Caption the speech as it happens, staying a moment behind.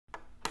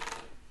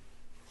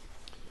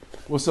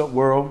What's up,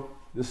 world?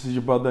 This is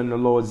your brother in the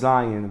Lord,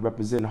 Zion,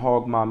 representing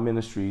Hog Mob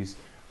Ministries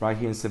right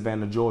here in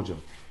Savannah, Georgia.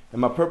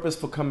 And my purpose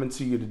for coming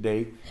to you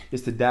today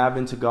is to dive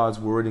into God's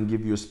word and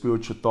give you a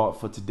spiritual thought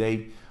for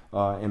today.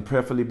 And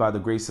prayerfully, by the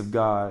grace of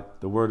God,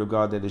 the word of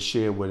God that is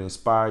shared will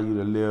inspire you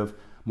to live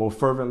more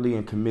fervently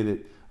and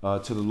committed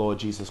to the Lord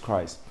Jesus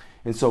Christ.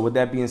 And so with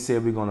that being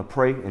said, we're going to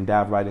pray and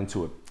dive right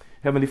into it.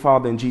 Heavenly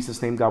Father, in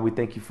Jesus' name, God, we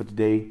thank you for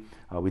today.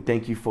 We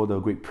thank you for the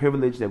great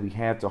privilege that we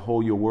have to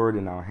hold your word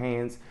in our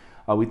hands.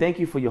 We thank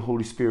you for your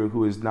Holy Spirit,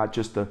 who is not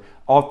just the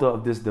author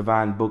of this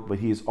divine book, but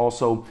he is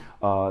also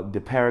the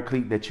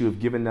paraclete that you have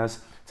given us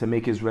to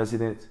make his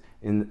residence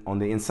on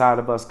the inside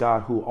of us,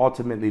 God, who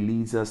ultimately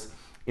leads us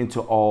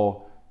into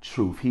all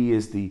truth. He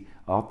is the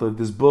author of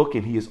this book,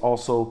 and he is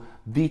also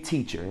the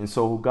teacher. And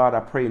so, God, I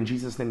pray in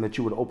Jesus' name that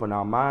you would open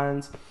our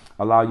minds,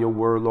 allow your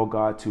word, Lord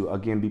God, to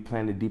again be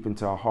planted deep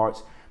into our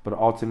hearts. But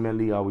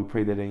ultimately, we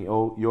pray that in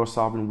your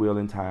sovereign will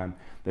and time,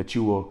 that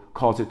you will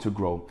cause it to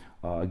grow.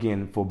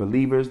 Again, for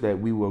believers, that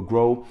we will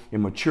grow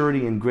in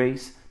maturity and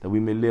grace, that we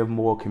may live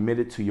more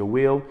committed to your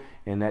will,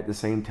 and at the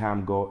same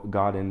time,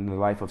 God, in the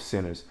life of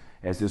sinners,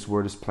 as this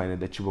word is planted,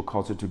 that you will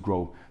cause it to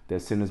grow,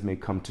 that sinners may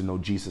come to know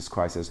Jesus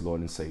Christ as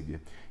Lord and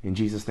Savior. In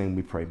Jesus' name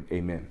we pray,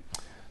 amen.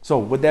 So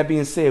with that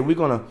being said, we're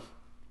going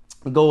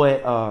to go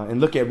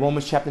and look at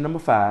Romans chapter number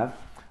 5.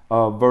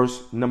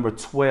 Verse number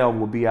 12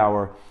 will be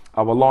our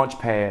launch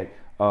pad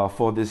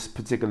for this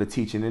particular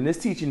teaching. And this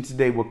teaching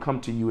today will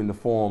come to you in the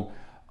form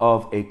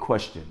of a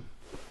question.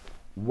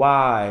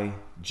 Why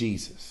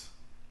Jesus?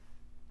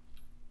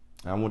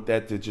 I want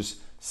that to just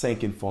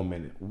sink in for a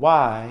minute.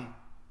 Why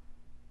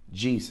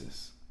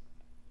Jesus?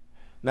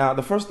 Now,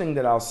 the first thing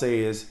that I'll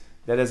say is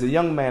that as a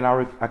young man,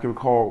 I can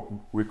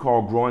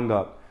recall growing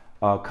up,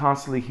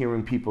 constantly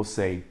hearing people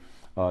say,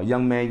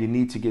 young man, you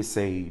need to get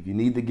saved. You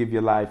need to give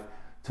your life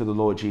to the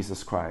Lord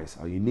Jesus Christ.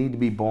 Or you need to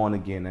be born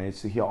again. And I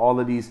used to hear all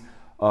of these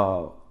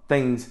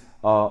things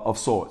of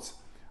sorts.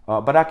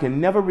 But I can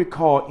never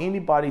recall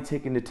anybody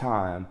taking the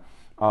time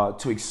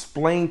to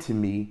explain to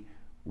me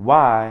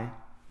why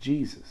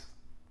Jesus.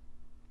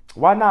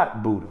 Why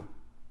not Buddha?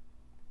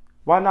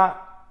 Why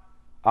not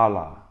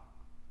Allah?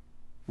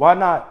 Why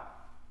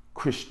not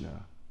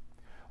Krishna?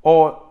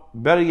 Or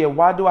better yet,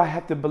 why do I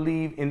have to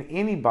believe in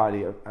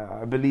anybody?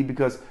 I believe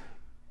because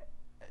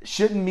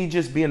shouldn't me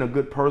just being a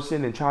good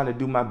person and trying to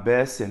do my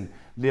best and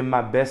live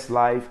my best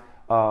life,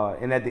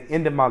 and at the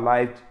end of my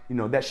life,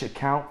 that should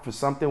count for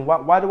something?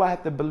 Why do I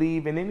have to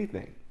believe in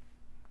anything?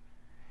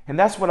 And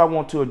that's what I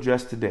want to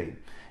address today.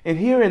 And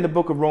here in the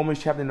book of Romans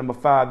chapter number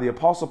 5, the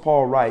Apostle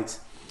Paul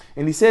writes,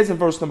 and he says in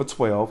verse number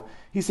 12,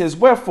 he says,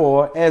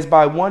 "Wherefore, as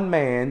by one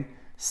man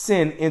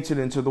sin entered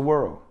into the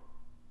world,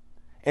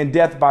 and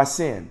death by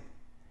sin,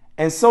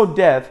 and so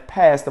death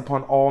passed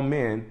upon all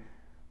men,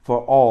 for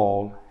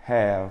all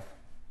have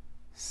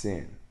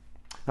sin."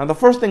 Now, the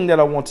first thing that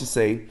I want to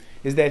say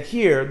is that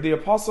here the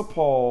Apostle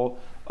Paul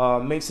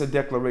makes a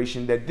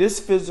declaration that this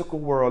physical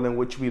world in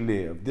which we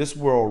live, this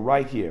world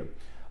right here,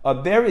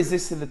 there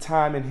existed a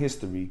time in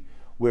history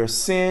where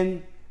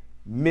sin,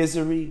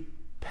 misery,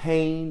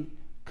 pain,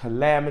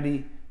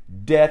 calamity,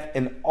 death,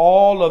 and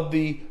all of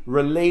the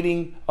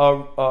relating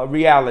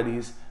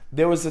realities,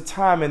 there was a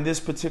time in this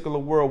particular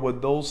world where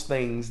those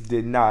things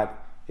did not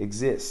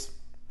exist.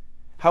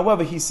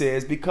 However, he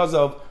says, because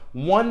of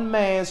one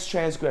man's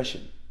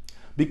transgression,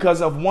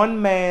 because of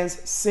one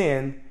man's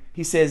sin,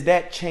 he says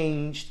that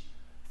changed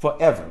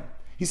forever.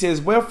 He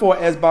says, "Wherefore,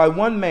 as by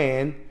one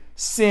man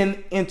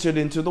sin entered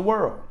into the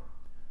world."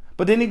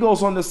 But then he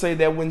goes on to say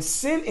that when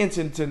sin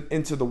entered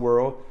into the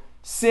world,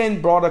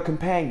 sin brought a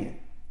companion.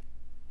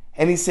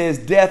 And he says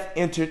death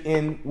entered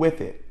in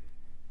with it.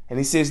 And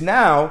he says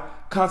now,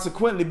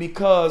 consequently,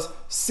 because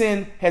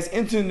sin has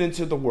entered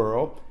into the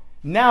world,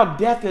 now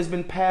death has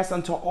been passed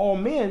unto all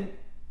men.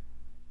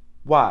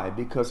 Why?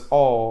 Because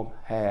all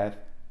have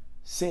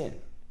sinned.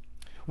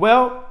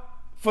 Well,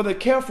 for the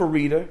careful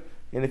reader,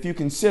 and if you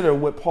consider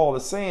what Paul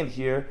is saying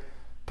here,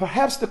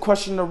 perhaps the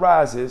question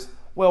arises,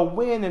 well,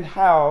 when and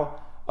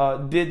how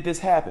did this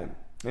happen?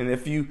 And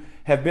if you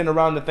have been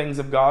around the things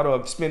of God or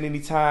have spent any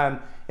time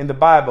in the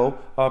Bible,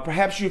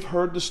 perhaps you've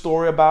heard the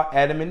story about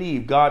Adam and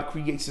Eve. God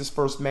creates his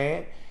first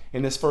man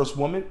and his first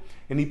woman,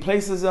 and he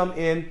places them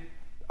in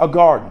a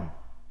garden.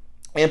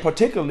 And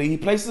particularly, he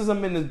places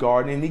them in the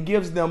garden and he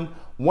gives them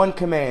one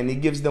command. He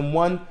gives them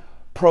one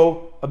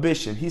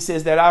prohibition. He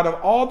says that out of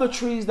all the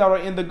trees that are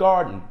in the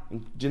garden,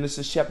 in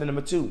Genesis chapter number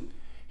 2,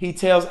 he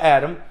tells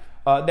Adam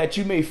that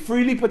you may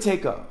freely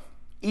partake of,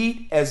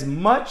 eat as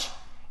much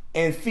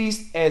and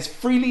feast as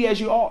freely as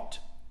you ought.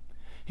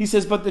 He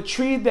says, but the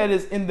tree that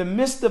is in the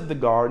midst of the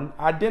garden,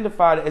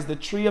 identified as the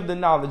tree of the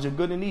knowledge of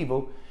good and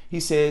evil, he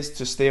says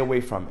to stay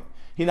away from it.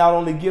 He not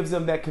only gives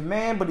them that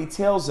command, but he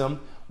tells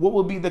them what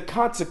will be the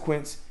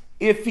consequence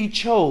if he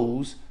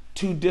chose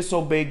to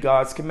disobey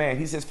God's command.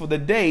 He says, for the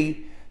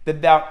day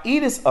that thou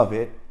eatest of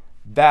it,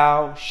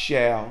 thou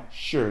shalt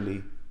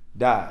surely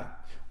die.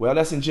 Well,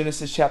 that's in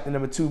Genesis chapter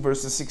number 2,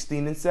 verses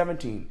 16 and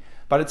 17.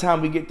 By the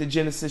time we get to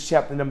Genesis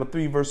chapter number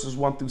 3, verses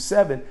 1 through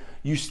 7,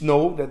 you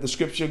know that the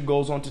scripture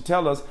goes on to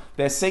tell us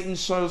that Satan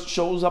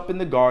shows up in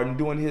the garden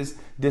doing his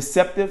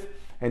deceptive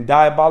and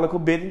diabolical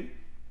bidding.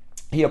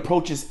 He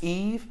approaches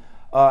Eve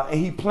and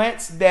he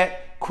plants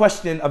that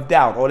question of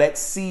doubt, or that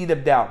seed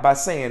of doubt, by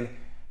saying,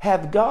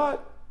 "Hath God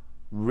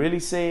really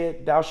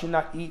said thou shalt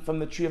not eat from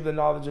the tree of the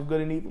knowledge of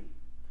good and evil?"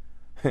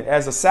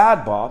 As a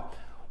sidebar,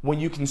 when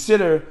you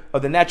consider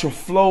the natural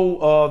flow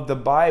of the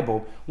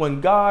Bible,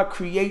 when God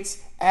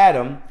creates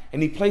Adam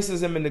and he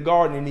places him in the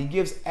garden and he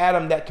gives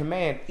Adam that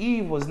command,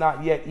 Eve was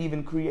not yet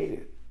even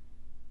created.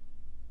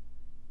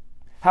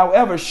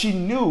 However, she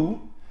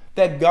knew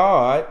that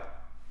God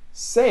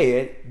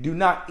said, "Do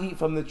not eat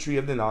from the tree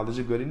of the knowledge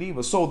of good and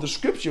evil." So the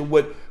scripture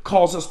would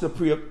cause us to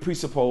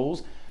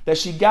presuppose that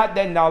she got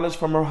that knowledge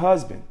from her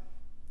husband.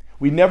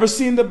 We never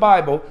see in the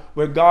Bible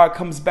where God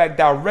comes back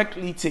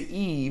directly to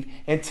Eve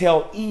and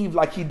tell Eve,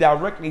 like he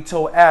directly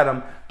told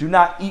Adam, "Do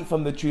not eat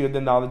from the tree of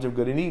the knowledge of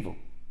good and evil."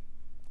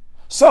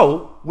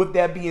 So, with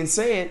that being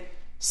said,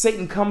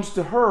 Satan comes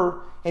to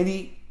her and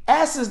he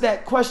asks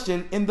that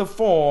question in the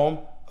form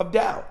of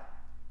doubt.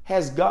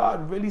 Has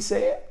God really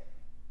said?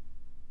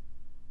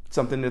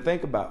 Something to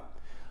think about.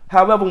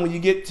 However, when you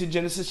get to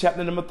Genesis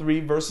chapter number 3,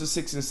 verses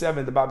 6 and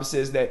 7, the Bible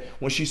says that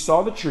when she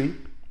saw the tree,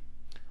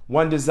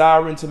 one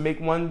desiring to make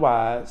one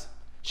wise,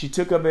 she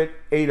took of it,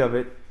 ate of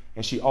it,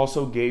 and she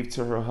also gave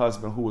to her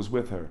husband who was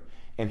with her,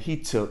 and he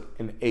took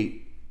and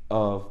ate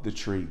of the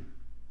tree.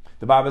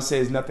 The Bible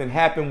says nothing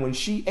happened when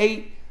she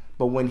ate,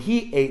 but when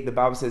he ate, the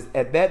Bible says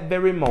at that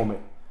very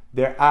moment,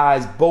 their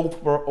eyes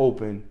both were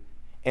open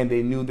and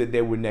they knew that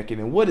they were naked.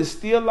 And what is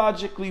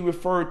theologically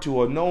referred to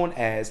or known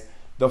as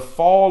the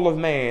fall of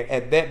man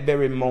at that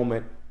very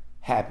moment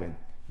happened.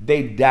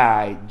 They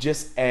died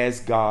just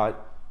as God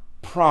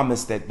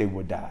promised that they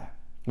would die.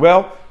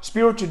 Well,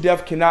 spiritual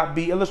death cannot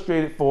be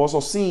illustrated for us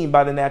or seen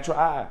by the natural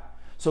eye.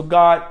 So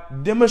God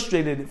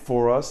demonstrated it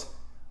for us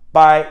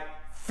by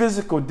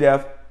physical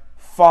death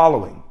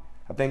following.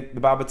 I think the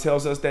Bible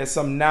tells us that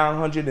some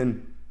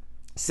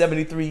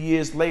 973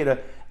 years later,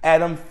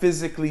 Adam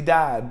physically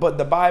died. But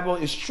the Bible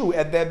is true.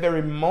 At that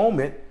very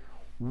moment,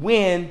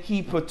 when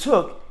he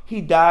partook,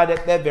 he died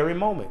at that very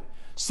moment.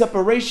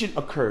 Separation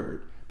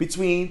occurred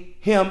between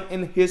him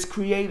and his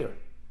creator.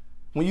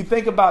 When you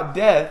think about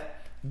death,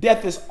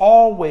 death is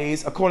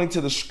always, according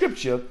to the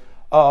scripture,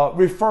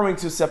 referring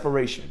to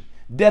separation.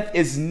 Death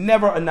is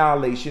never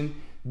annihilation.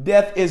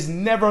 Death is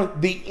never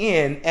the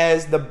end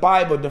as the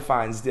Bible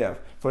defines death.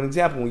 For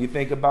example, when you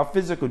think about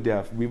physical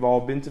death, we've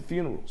all been to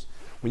funerals.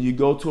 When you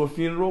go to a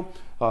funeral,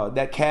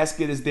 that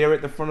casket is there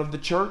at the front of the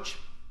church,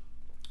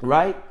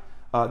 right?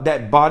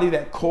 That body,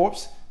 that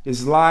corpse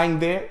is lying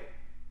there.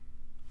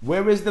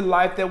 Where is the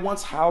life that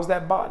once housed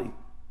that body?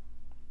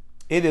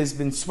 It has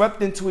been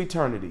swept into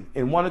eternity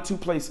in one or two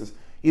places,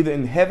 either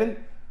in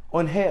heaven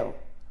or in hell.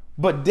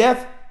 But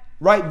death,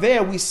 right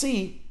there, we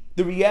see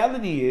the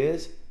reality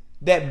is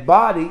that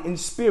body and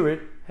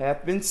spirit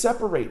have been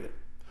separated.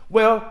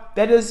 Well,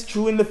 that is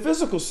true in the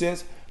physical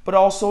sense, but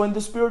also in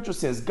the spiritual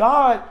sense.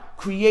 God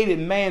created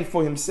man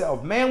for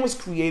himself. Man was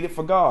created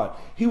for God.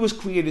 He was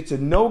created to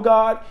know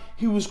God.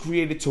 He was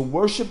created to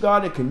worship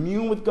God and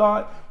commune with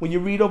God. When you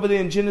read over there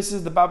in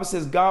Genesis, the Bible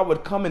says God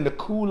would come in the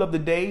cool of the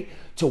day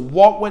to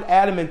walk with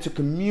Adam and to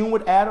commune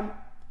with Adam,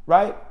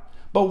 right?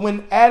 But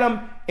when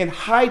Adam in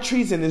high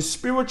treason, in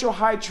spiritual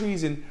high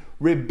treason,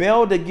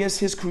 rebelled against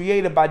his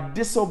creator by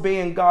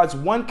disobeying God's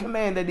one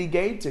command that he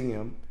gave to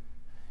him,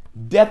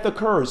 death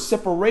occurred,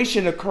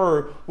 separation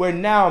occurred, where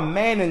now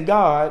man and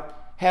God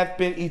have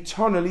been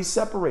eternally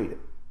separated.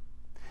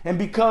 And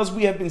because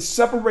we have been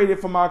separated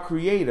from our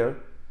creator,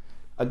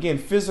 again,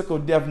 physical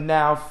death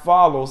now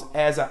follows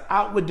as an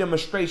outward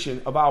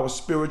demonstration of our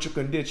spiritual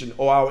condition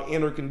or our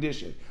inner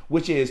condition,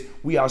 which is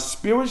we are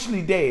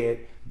spiritually dead.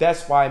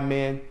 That's why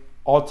men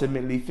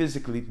ultimately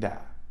physically die.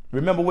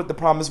 Remember what the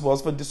promise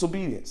was for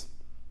disobedience.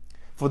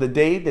 For the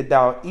day that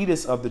thou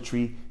eatest of the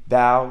tree,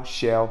 thou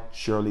shalt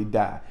surely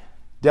die.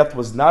 Death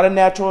was not a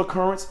natural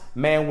occurrence.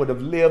 Man would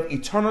have lived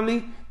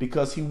eternally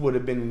because he would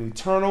have been in an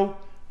eternal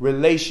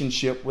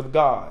relationship with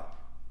God.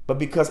 But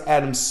because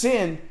Adam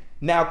sinned,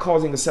 now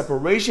causing a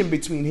separation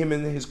between him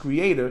and his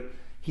creator,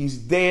 he's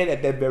dead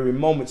at that very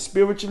moment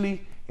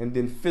spiritually, and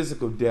then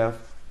physical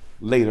death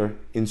later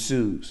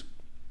ensues.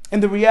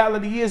 And the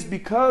reality is,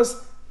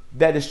 because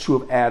that is true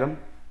of Adam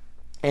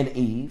and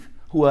Eve,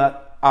 who are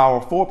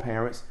our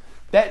foreparents,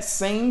 that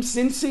same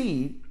sin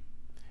seed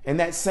and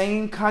that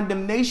same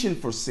condemnation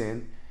for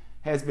sin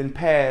has been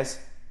passed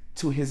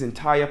to his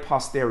entire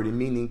posterity,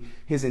 meaning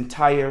his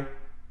entire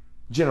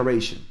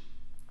generation.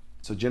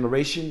 So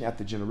generation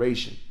after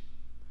generation,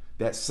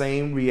 that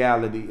same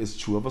reality is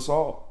true of us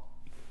all.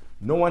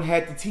 No one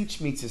had to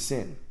teach me to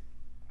sin.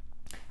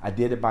 I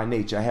did it by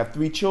nature. I have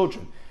 3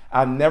 children.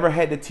 I've never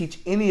had to teach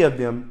any of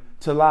them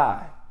to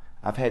lie.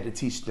 I've had to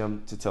teach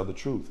them to tell the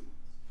truth.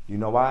 You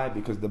know why?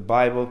 Because the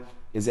Bible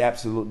is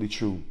absolutely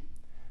true.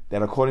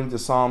 That according to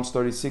Psalms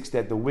 36,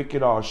 that the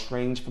wicked are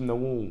estranged from the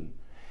womb.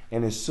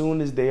 And as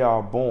soon as they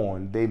are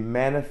born, they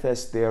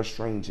manifest their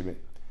estrangement.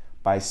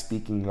 by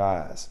speaking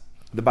lies.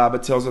 The Bible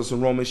tells us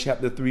in Romans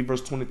chapter 3,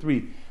 verse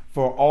 23,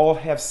 for all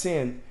have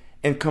sinned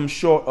and come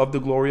short of the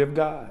glory of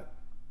God.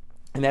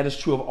 And that is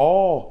true of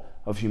all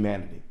of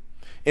humanity.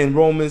 In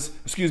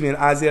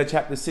Isaiah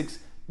chapter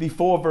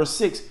 64, verse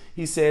 6,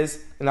 he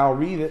says, and I'll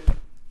read it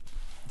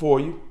for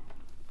you.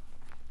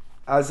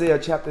 Isaiah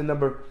chapter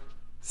number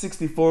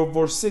 64,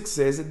 verse 6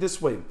 says it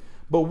this way,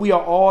 but we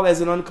are all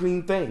as an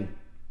unclean thing,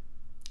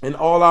 and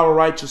all our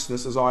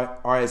righteousnesses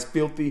are as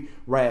filthy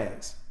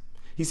rags.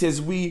 He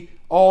says, we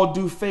all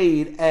do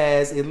fade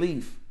as a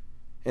leaf,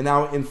 and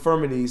our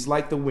infirmities,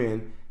 like the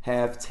wind,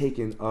 have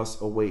taken us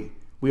away.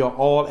 We are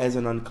all as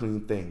an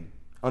unclean thing,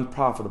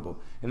 unprofitable.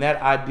 And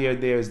that idea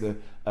there is the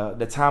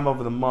time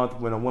of the month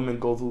when a woman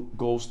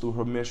goes through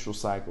her menstrual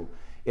cycle.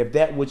 If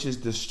that which is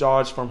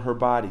discharged from her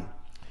body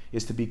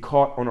is to be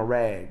caught on a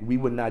rag, we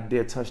would not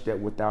dare touch that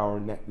with our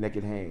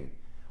naked hand.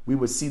 We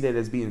would see that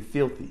as being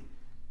filthy,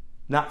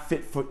 not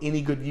fit for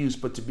any good use,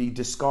 but to be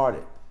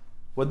discarded.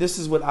 Well, this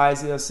is what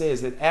Isaiah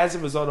says, that as a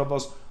result of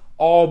us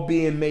all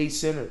being made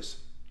sinners,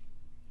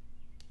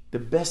 the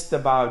best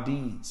of our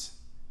deeds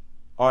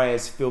are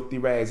as filthy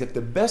rags. If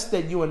the best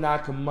that you and I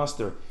can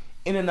muster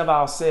in and of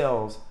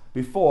ourselves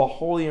before a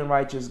holy and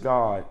righteous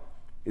God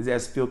is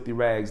as filthy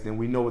rags, then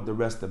we know what the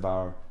rest of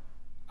our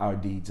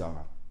deeds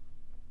are.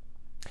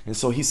 And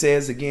so he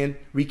says, again,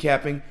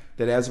 recapping,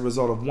 that as a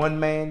result of one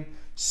man,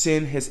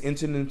 sin has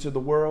entered into the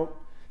world.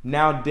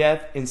 Now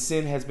death and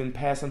sin has been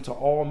passed unto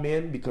all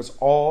men because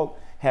all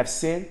have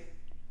sinned.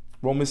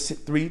 Romans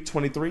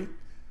 3:23.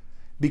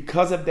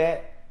 Because of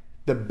that,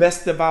 the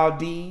best of our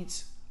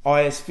deeds are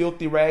as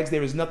filthy rags.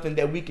 There is nothing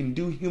that we can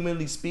do,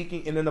 humanly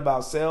speaking, in and of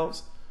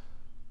ourselves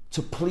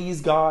to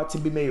please God, to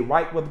be made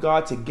right with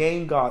God, to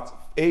gain God's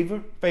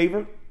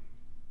favor.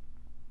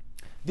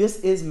 This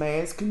is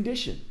man's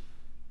condition.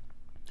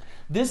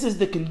 This is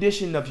the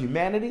condition of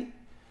humanity.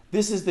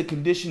 This is the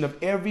condition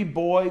of every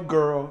boy and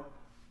girl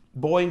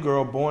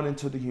born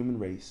into the human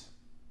race.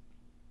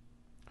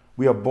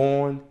 We are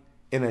born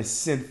in a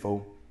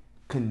sinful,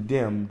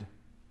 condemned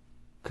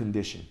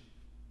condition.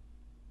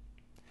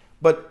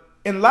 But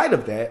in light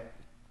of that,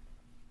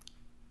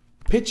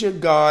 picture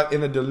God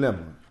in a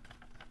dilemma.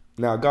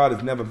 Now, God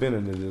has never been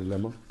in a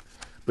dilemma,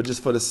 but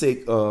just for the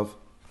sake of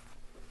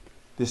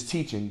this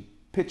teaching,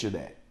 picture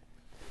that.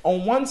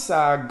 On one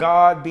side,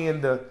 God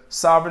being the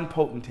sovereign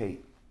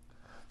potentate,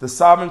 the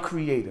sovereign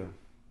creator,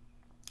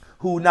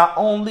 who not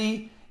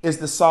only is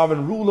the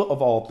sovereign ruler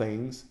of all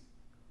things,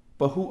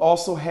 but who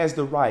also has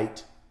the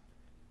right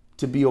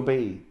to be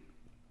obeyed.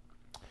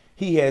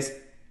 He has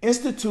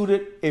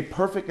instituted a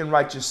perfect and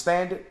righteous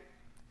standard.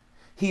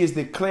 He has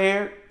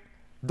declared,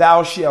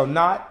 thou shalt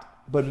not,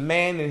 but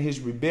man in his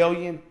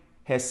rebellion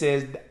has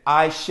said,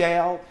 I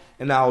shall,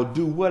 and I'll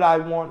do what I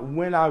want,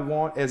 when I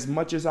want, as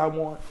much as I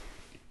want.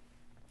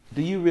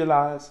 Do you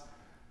realize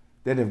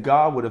that if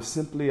God would have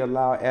simply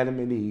allowed Adam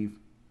and Eve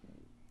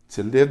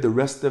to live the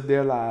rest of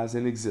their lives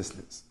in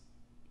existence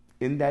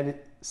in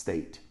that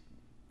state,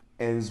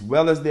 as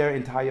well as their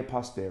entire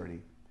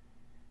posterity,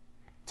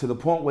 to the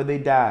point where they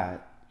died,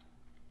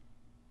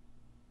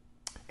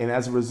 and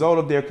as a result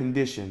of their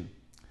condition,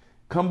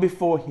 come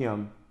before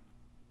him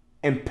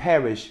and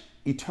perish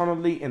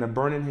eternally in a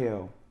burning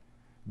hell,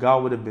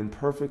 God would have been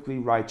perfectly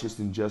righteous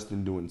and just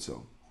in doing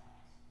so.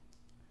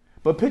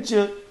 But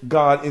picture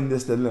God in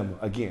this dilemma,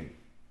 again,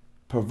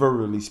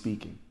 proverbially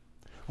speaking.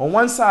 On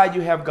one side,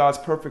 you have God's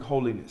perfect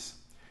holiness,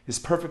 his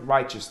perfect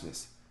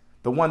righteousness,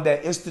 the one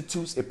that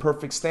institutes a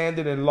perfect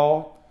standard and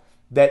law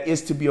that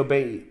is to be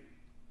obeyed.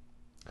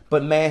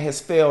 But man has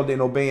failed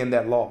in obeying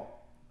that law.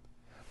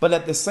 But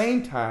at the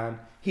same time,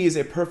 he is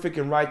a perfect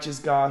and righteous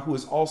God who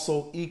is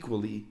also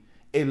equally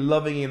a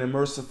loving and a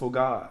merciful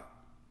God.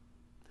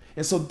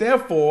 And so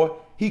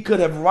therefore, he could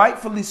have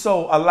rightfully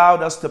so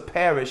allowed us to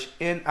perish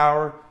in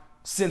our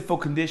sinful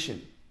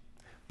condition,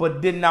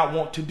 but did not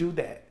want to do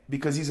that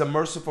because he's a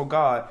merciful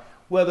God.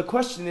 Well, the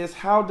question is,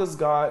 how does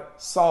God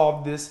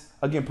solve this,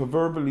 again,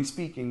 proverbially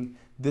speaking,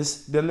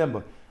 this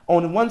dilemma?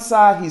 On one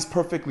side, he's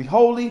perfectly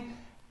holy.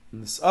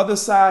 On this other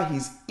side,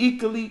 he's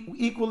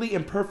equally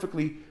and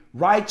perfectly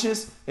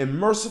righteous and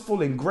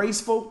merciful and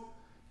graceful.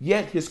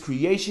 Yet his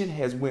creation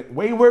has went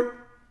wayward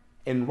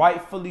and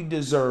rightfully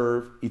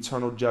deserve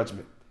eternal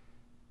judgment.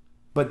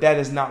 But that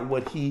is not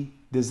what he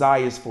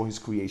desires for his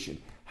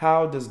creation.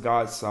 How does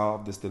God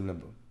solve this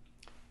dilemma?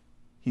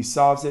 He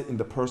solves it in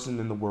the person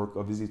and the work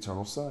of his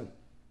eternal Son.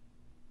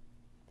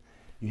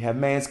 You have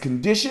man's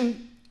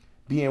condition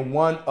being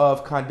one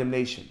of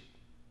condemnation.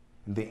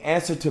 And the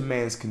answer to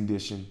man's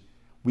condition,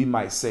 we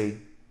might say,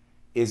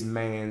 is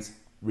man's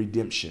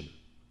redemption.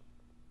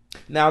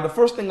 Now, the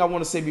first thing I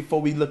want to say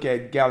before we look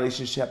at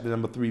Galatians chapter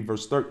number 3,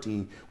 verse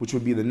 13, which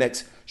would be the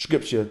next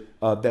scripture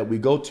that we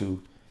go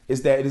to,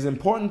 is that it is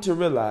important to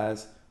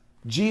realize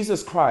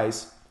Jesus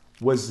Christ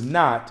was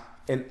not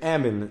an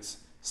ambulance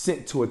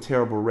sent to a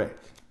terrible wreck.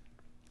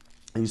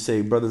 And you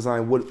say, Brother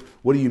Zion,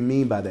 what do you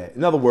mean by that?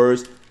 In other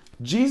words,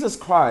 Jesus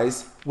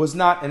Christ was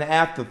not an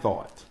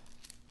afterthought.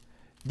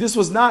 This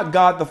was not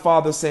God the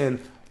Father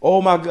saying,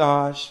 oh my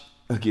gosh,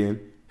 again,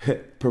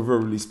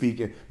 proverbially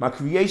speaking. My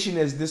creation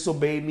has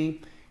disobeyed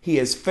me. He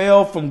has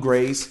failed from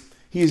grace.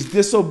 He has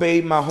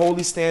disobeyed my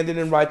holy standard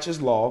and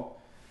righteous law.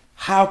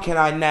 How can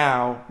I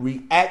now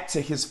react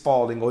to his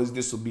falling or his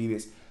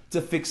disobedience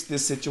to fix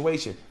this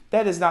situation?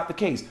 That is not the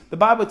case. The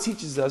Bible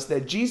teaches us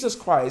that Jesus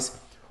Christ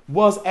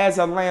was as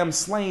a lamb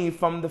slain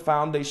from the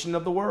foundation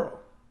of the world.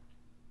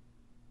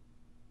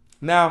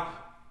 Now,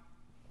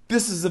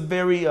 this is a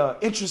very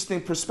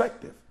interesting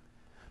perspective,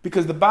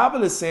 because the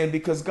Bible is saying,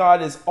 because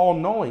God is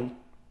all-knowing,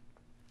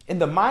 in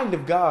the mind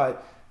of God,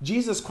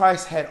 Jesus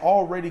Christ had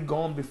already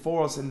gone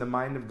before us in the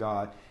mind of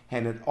God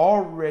and had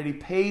already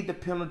paid the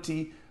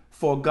penalty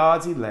for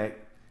God's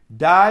elect,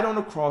 died on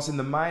the cross in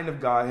the mind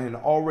of God, and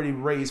already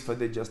raised for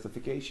their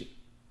justification.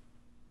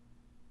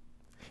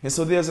 And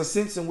so there's a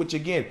sense in which,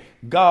 again,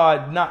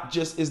 God not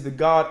just is the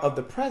God of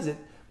the present,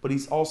 but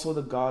he's also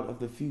the God of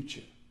the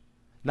future.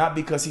 Not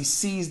because he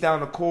sees down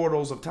the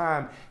corridors of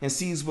time and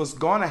sees what's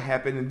going to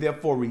happen and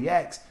therefore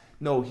reacts.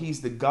 No,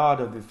 he's the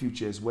God of the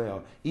future as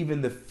well.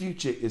 Even the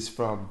future is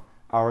from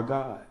our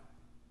God.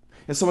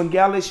 And so in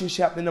Galatians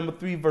chapter number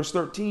 3, verse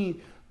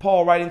 13,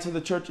 Paul, writing to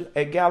the church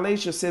at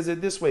Galatia, says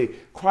it this way: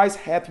 Christ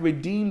hath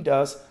redeemed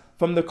us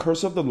from the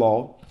curse of the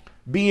law,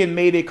 being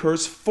made a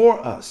curse for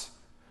us.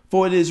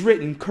 For it is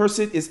written, cursed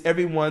is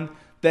everyone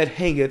that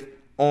hangeth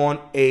on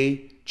a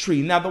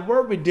tree. Now, the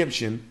word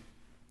redemption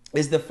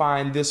is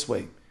defined this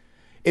way.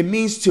 It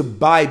means to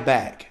buy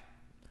back,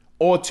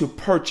 or to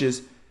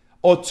purchase,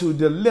 or to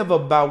deliver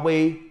by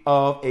way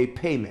of a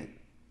payment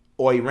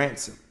or a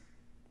ransom.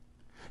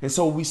 And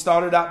so we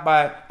started out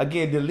by,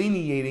 again,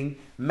 delineating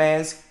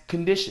man's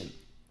condition.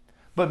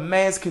 But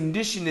man's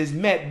condition is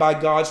met by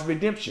God's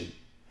redemption.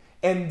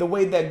 And the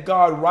way that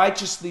God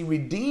righteously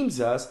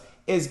redeems us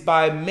is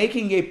by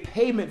making a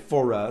payment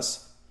for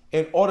us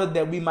in order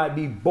that we might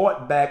be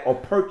bought back or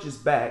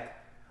purchased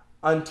back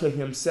unto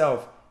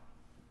himself,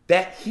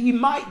 that he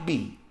might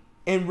be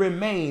and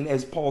remain,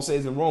 as Paul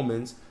says in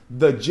Romans,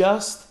 the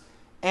just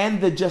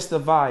and the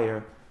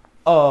justifier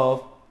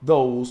of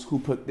those who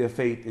put their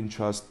faith and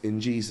trust in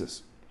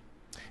Jesus.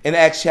 In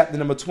Acts chapter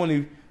number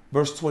 20,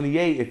 verse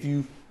 28, if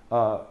you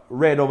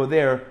read over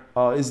there,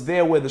 is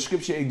there where the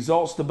scripture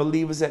exalts the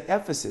believers at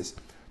Ephesus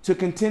to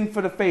contend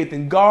for the faith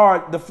and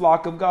guard the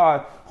flock of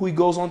God, who he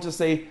goes on to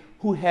say,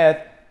 who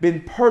hath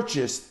been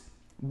purchased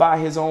by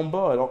his own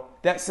blood.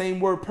 That same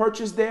word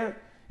purchased there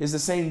is the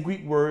same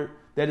Greek word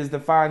that is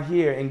defined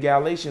here in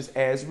Galatians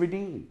as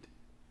redeemed.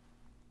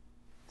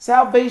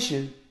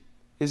 Salvation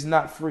is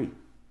not free.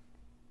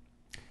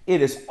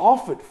 It is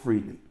offered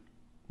freely.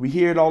 We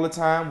hear it all the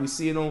time. We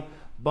see it on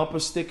bumper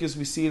stickers.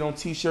 We see it on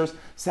t-shirts.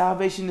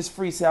 Salvation is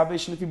free.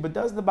 Salvation is free. But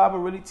does the Bible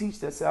really teach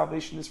that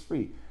salvation is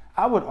free?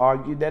 I would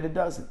argue that it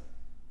doesn't.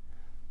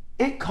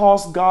 It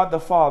cost God the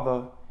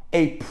Father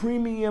a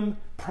premium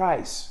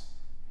price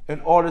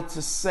in order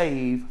to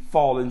save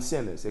fallen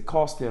sinners. It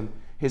cost him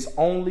his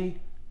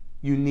only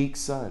unique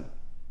son.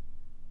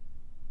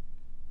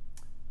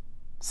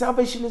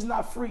 Salvation is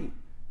not free.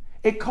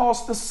 It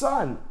cost the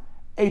Son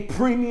a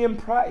premium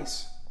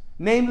price,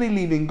 namely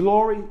leaving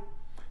glory,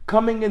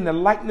 coming in the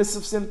likeness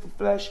of sinful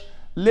flesh,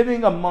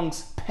 living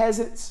amongst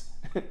peasants,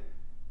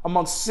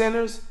 amongst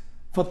sinners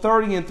for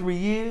 33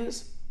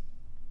 years,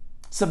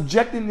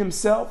 subjecting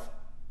himself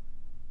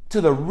to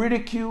the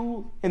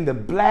ridicule and the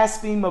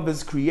blaspheme of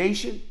his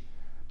creation,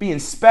 being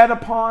spat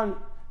upon,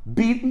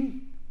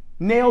 beaten,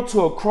 nailed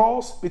to a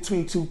cross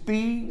between two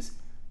thieves.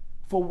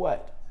 For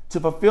what? To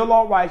fulfill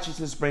all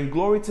righteousness, bring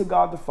glory to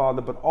God the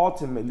Father, but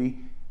ultimately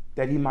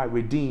that he might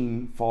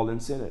redeem fallen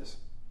sinners.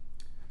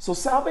 So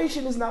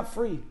salvation is not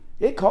free.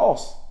 It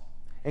costs.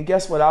 And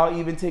guess what? I'll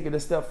even take it a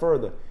step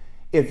further.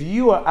 If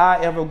you or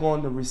I ever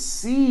going to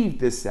receive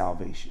this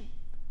salvation,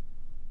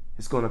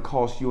 it's going to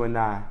cost you and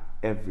I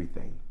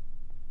everything.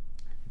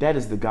 That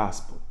is the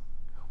gospel.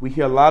 We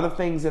hear a lot of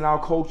things in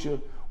our culture.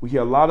 We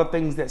hear a lot of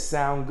things that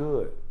sound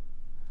good.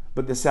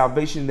 But the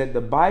salvation that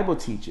the Bible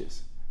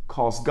teaches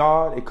costs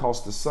God, it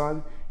costs the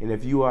Son, and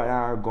if you and I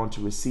are going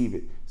to receive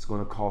it, it's going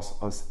to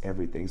cost us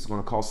everything. It's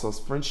going to cost us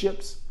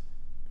friendships.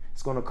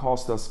 It's going to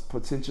cost us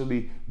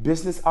potentially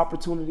business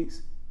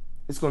opportunities.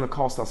 It's going to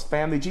cost us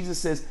family. Jesus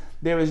says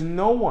there is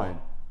no one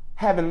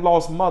having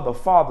lost mother,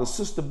 father,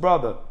 sister,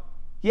 brother,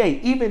 yea,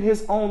 even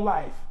his own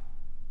life,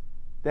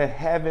 that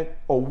haven't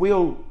or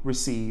will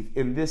receive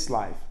in this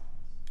life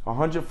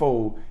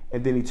 100-fold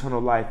and then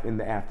eternal life in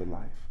the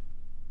afterlife.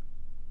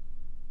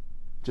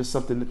 Just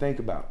something to think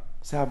about.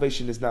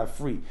 Salvation is not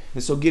free.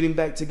 And so getting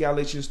back to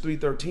Galatians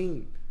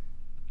 3:13,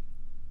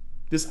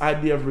 this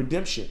idea of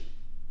redemption,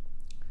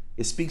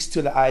 it speaks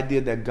to the idea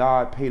that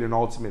God paid an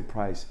ultimate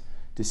price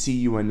to see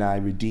you and I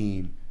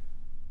redeemed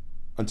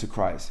unto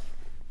Christ.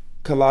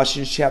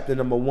 Colossians chapter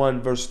number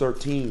 1, verse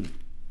 13.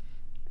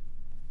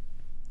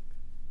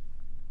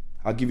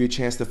 I'll give you a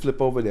chance to flip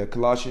over there.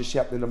 Colossians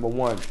chapter number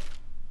 1,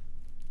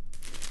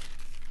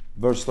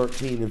 verse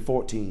 13 and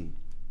 14.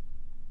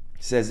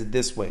 It says it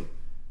this way.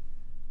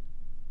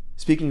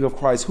 Speaking of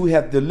Christ, who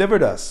hath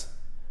delivered us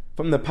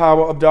from the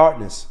power of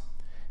darkness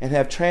and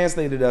have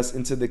translated us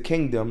into the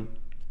kingdom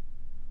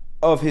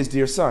of his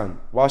dear son.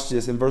 Watch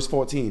this in verse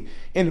 14.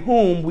 In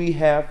whom we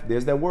have,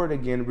 there's that word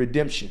again,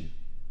 redemption.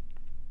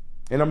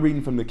 And I'm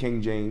reading from the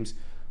King James.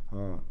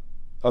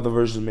 Other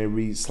versions may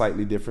read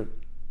slightly different.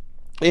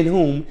 In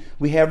whom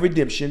we have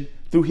redemption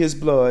through his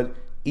blood,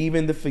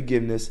 even the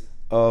forgiveness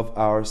of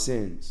our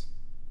sins.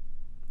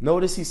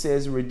 Notice he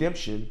says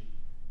redemption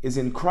is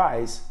in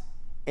Christ,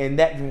 and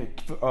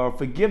that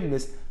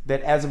forgiveness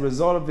that as a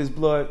result of his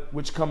blood,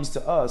 which comes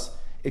to us,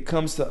 it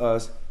comes to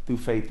us through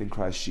faith in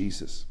Christ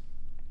Jesus.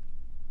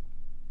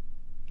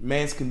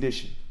 Man's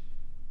condition,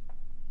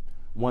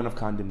 one of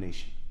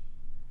condemnation,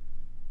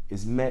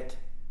 is met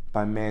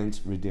by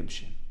man's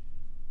redemption,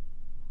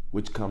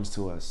 which comes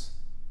to us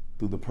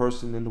through the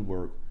person and the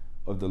work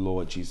of the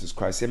Lord Jesus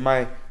Christ. In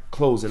my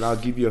closing, I'll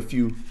give you a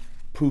few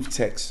proof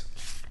texts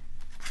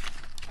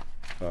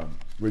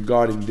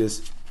regarding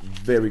this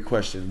very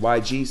question. Why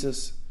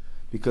Jesus?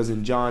 Because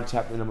in John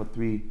chapter number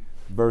 3,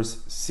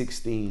 verse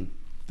 16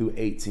 through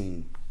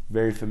 18,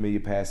 very familiar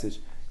passage,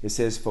 it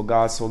says, for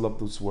God so loved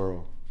this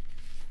world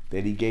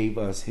that he gave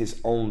us his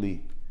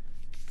only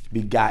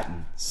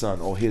begotten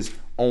son, or his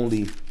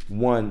only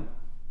one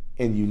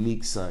and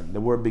unique son.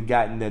 The word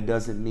begotten there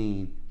doesn't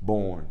mean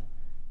born.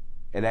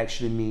 It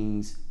actually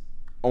means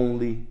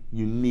only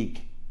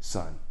unique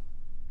son.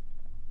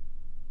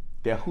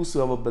 That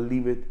whosoever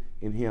believeth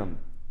in him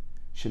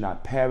should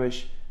not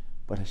perish,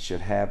 but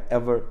should have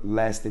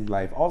everlasting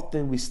life.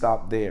 Often we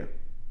stop there.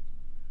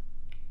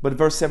 But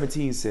verse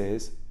 17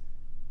 says,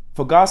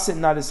 for God sent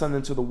not his son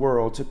into the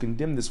world to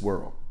condemn this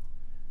world.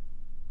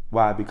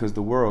 Why? Because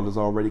the world is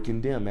already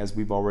condemned, as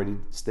we've already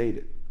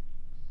stated.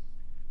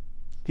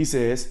 He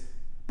says,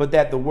 but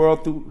that the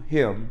world through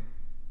him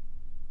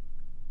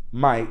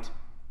might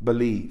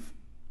believe.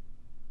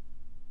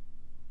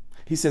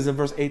 He says in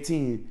verse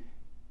 18,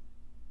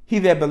 he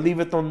that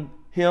believeth on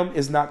him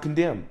is not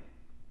condemned,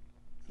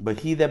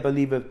 but he that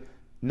believeth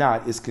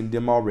not is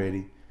condemned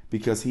already,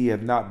 because he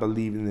hath not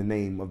believed in the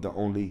name of the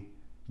only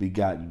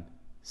begotten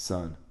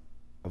Son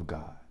of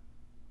God.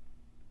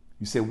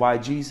 You say, why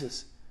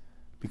Jesus?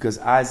 Because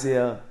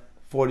Isaiah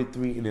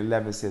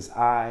 43:11 says,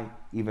 I,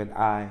 even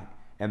I,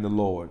 am the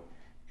Lord,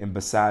 and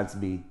besides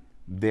me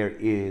there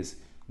is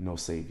no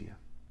Savior.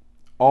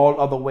 All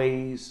other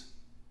ways,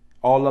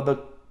 all other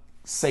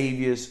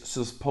saviors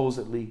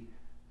supposedly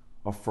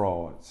are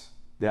frauds.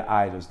 They're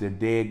idols. They're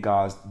dead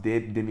gods,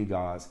 dead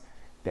demigods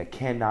that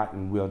cannot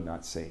and will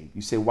not save.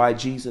 You say, why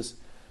Jesus?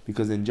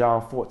 Because in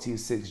John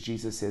 14:6,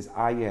 Jesus says,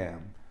 I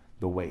am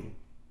the way,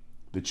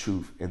 the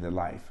truth, and the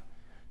life.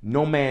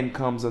 No man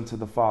comes unto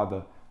the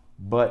Father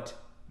but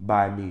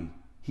by me.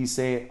 He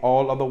said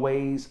all other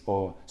ways,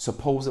 or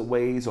supposed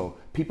ways, or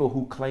people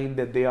who claim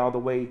that they are the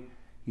way,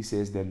 he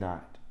says they're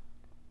not.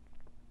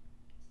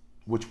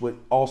 Which would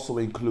also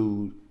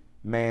include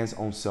man's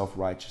own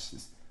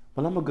self-righteousness.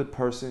 Well, I'm a good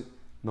person.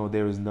 No,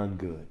 there is none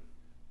good.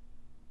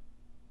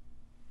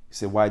 He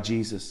said, why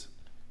Jesus?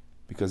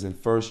 Because in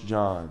 1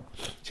 John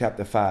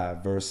chapter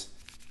 5, verse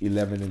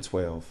 11 and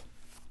 12,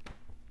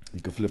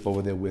 you can flip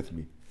over there with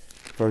me.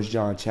 1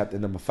 John chapter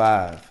number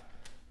 5,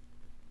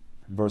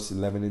 verse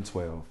 11 and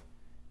 12.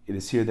 It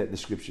is here that the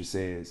scripture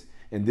says,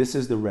 and this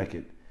is the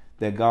record,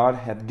 that God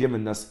hath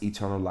given us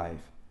eternal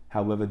life.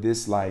 However,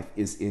 this life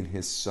is in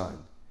his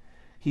Son.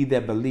 He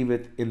that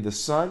believeth in the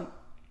Son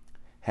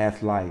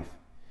hath life,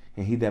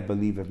 and he that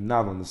believeth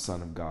not on the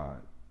Son of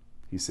God,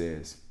 he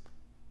says,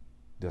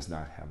 does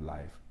not have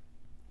life.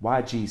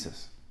 Why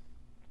Jesus?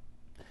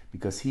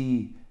 Because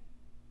he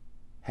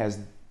has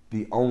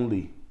the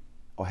only,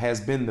 or has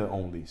been the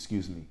only,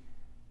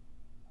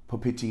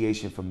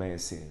 propitiation for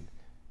man's sin.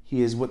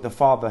 He is what the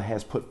Father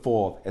has put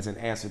forth as an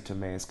answer to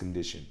man's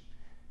condition,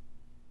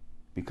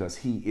 because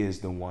he is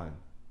the one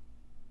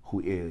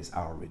who is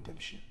our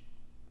redemption.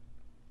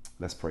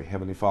 Let's pray.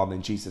 Heavenly Father,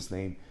 in Jesus'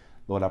 name,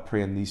 Lord, I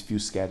pray in these few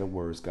scattered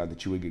words, God,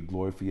 that you would get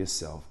glory for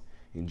yourself.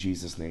 In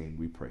Jesus' name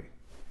we pray.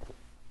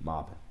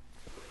 Marvin.